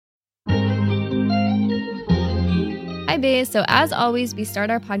Hi, Bae. So as always, we start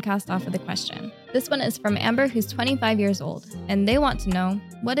our podcast off with a question. This one is from Amber, who's 25 years old, and they want to know,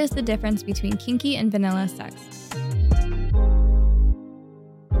 what is the difference between kinky and vanilla sex?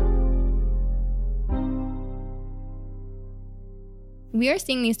 We are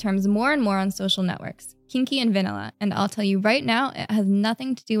seeing these terms more and more on social networks, kinky and vanilla, and I'll tell you right now, it has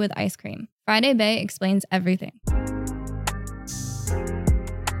nothing to do with ice cream. Friday Bae explains everything.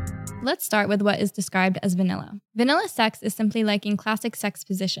 Let's start with what is described as vanilla. Vanilla sex is simply liking classic sex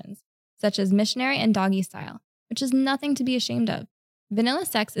positions, such as missionary and doggy style, which is nothing to be ashamed of. Vanilla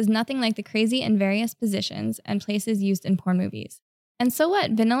sex is nothing like the crazy and various positions and places used in porn movies. And so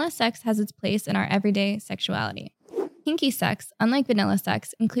what? Vanilla sex has its place in our everyday sexuality. Kinky sex, unlike vanilla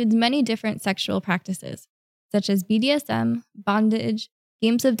sex, includes many different sexual practices, such as BDSM, bondage,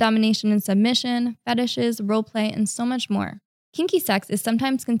 games of domination and submission, fetishes, roleplay, and so much more. Kinky sex is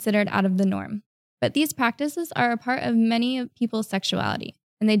sometimes considered out of the norm, but these practices are a part of many people's sexuality,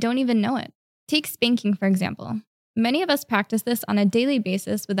 and they don't even know it. Take spanking, for example. Many of us practice this on a daily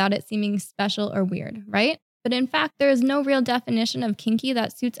basis without it seeming special or weird, right? But in fact, there is no real definition of kinky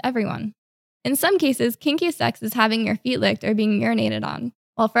that suits everyone. In some cases, kinky sex is having your feet licked or being urinated on,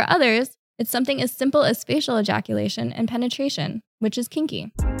 while for others, it's something as simple as facial ejaculation and penetration, which is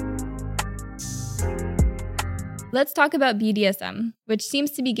kinky. Let's talk about BDSM, which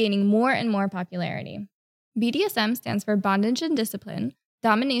seems to be gaining more and more popularity. BDSM stands for bondage and discipline,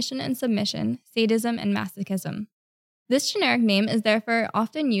 domination and submission, sadism and masochism. This generic name is therefore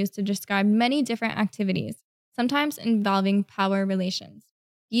often used to describe many different activities, sometimes involving power relations.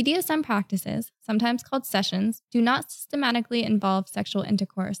 BDSM practices, sometimes called sessions, do not systematically involve sexual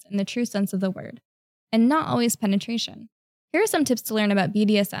intercourse in the true sense of the word, and not always penetration. Here are some tips to learn about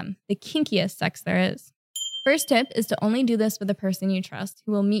BDSM, the kinkiest sex there is. First tip is to only do this with a person you trust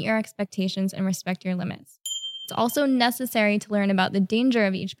who will meet your expectations and respect your limits. It's also necessary to learn about the danger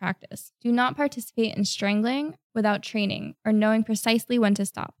of each practice. Do not participate in strangling without training or knowing precisely when to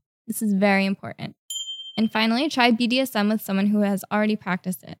stop. This is very important. And finally, try BDSM with someone who has already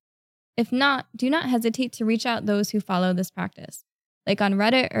practiced it. If not, do not hesitate to reach out those who follow this practice, like on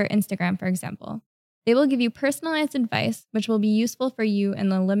Reddit or Instagram, for example. They will give you personalized advice, which will be useful for you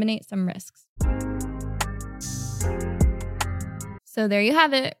and eliminate some risks. So there you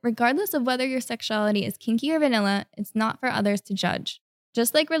have it. Regardless of whether your sexuality is kinky or vanilla, it's not for others to judge.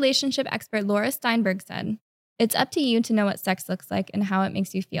 Just like relationship expert Laura Steinberg said, it's up to you to know what sex looks like and how it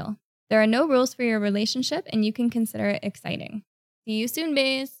makes you feel. There are no rules for your relationship, and you can consider it exciting. See you soon,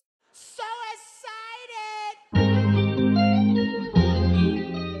 Baes. So excited!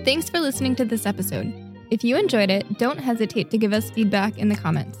 Thanks for listening to this episode. If you enjoyed it, don't hesitate to give us feedback in the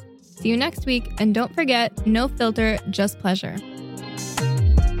comments. See you next week, and don't forget, no filter, just pleasure.